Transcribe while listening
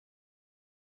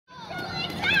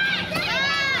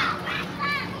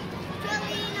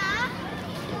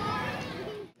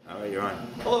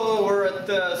Hello, we're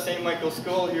at St. Michael's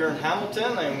School here in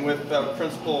Hamilton. I'm with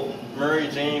Principal Mary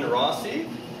Jane Rossi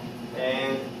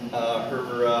and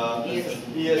her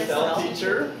ESL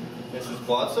teacher, Mrs.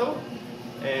 Blatzo.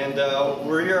 And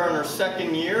we're here on our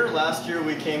second year. Last year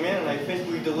we came in and I think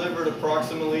we delivered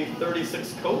approximately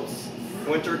 36 coats,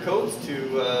 winter coats,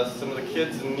 to some of the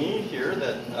kids in need here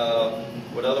that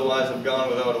would otherwise have gone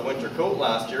without a winter coat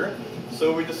last year.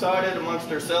 So we decided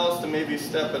amongst ourselves to maybe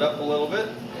step it up a little bit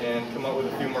and come up with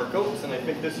a few more coats. And I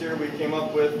think this year we came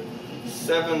up with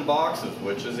 7 boxes,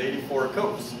 which is 84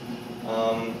 coats.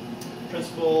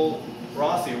 Principal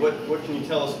Rossi, what can you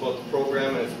tell us about the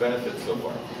program and its benefits so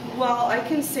far? Well, I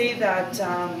can say that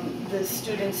the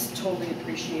students totally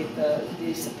appreciate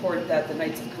the support that the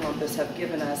Knights of Columbus have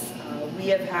given us. We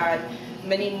have had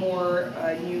many more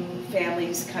new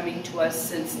families coming to us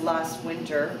since last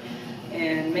winter,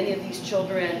 and many of these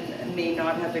children may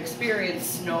not have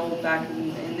experienced snow back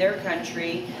in their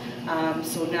country.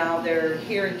 So now they're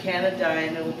here in Canada,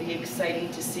 and it will be exciting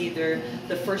to see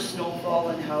the first snowfall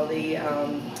and how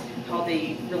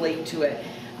they relate to it.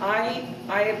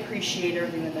 I appreciate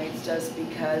everything the Knights does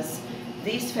because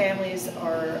these families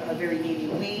are very needy.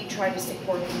 We try to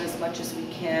support them as much as we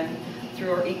can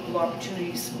through our Equal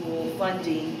Opportunity School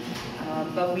funding,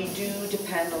 but we do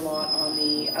depend a lot on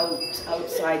the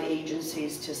outside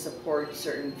agencies to support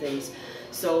certain things.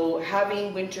 So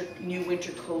having new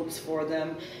winter coats for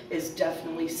them is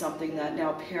definitely something that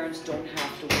now parents don't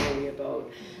have to worry about.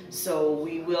 So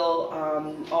we will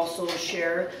also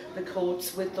share the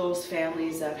coats with those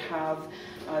families that have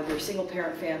their single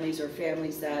parent families or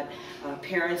families that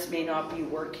parents may not be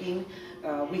working.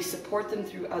 We support them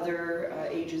through other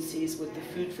agencies with the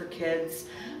Food for Kids.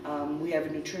 We have a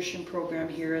nutrition program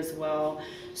here as well.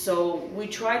 So we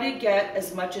try to get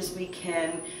as much as we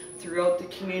can throughout the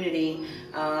community.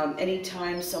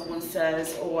 Anytime someone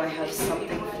says, oh, I have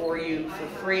something for you for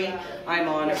free, I'm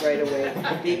on it right away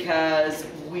because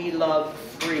we love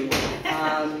free.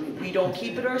 We don't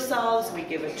keep it ourselves, we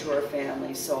give it to our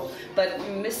families. So, but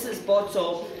Mrs.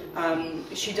 Blatzo,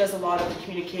 she does a lot of the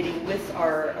communicating with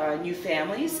our new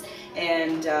families,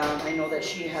 and I know that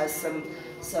she has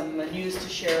some news to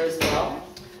share as well.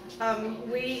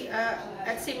 We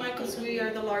at St. Michael's, we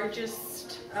are the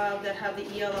largest that have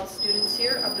the ELL students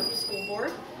here of the school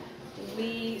board.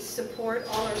 We support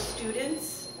all our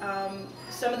students.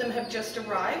 Some of them have just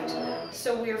arrived,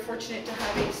 so we are fortunate to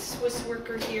have a Swiss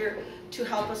worker here to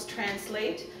help us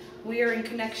translate. We are in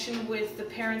connection with the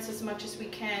parents as much as we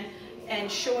can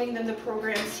and showing them the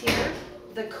programs here.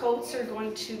 The coats are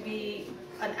going to be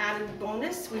an added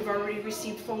bonus. We've already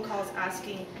received phone calls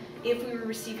asking if we were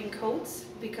receiving coats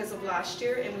because of last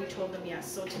year, and we told them yes.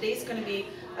 So today's going to be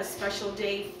a special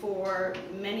day for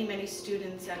many, many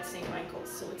students at St.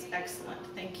 Michael's, so it's excellent.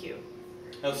 Thank you.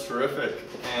 That's terrific,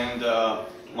 and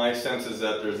my sense is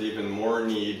that there's even more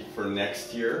need for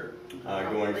next year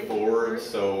going forward,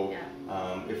 so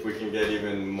if we can get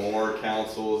even more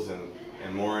councils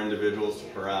and more individuals to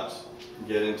perhaps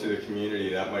get into the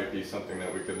community, that might be something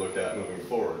that we could look at moving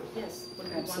forward. Yes, would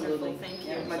be absolutely. Wonderful. Thank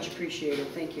you. Yeah, much appreciated.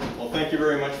 Thank you. Well, thank you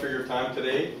very much for your time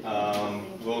today.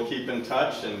 We'll keep in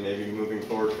touch, and maybe moving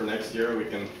forward for next year we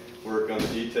can work on the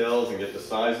details and get the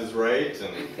sizes right,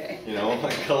 and you know,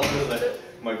 like colors. There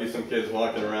might be some kids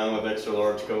walking around with extra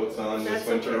large coats on this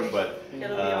winter, okay. But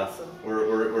it'll be awesome.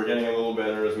 We're getting a little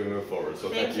better as we move forward. So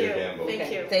thank you again, both.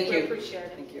 Thank you. Thank you. We appreciate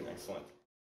it. Thank you. Excellent.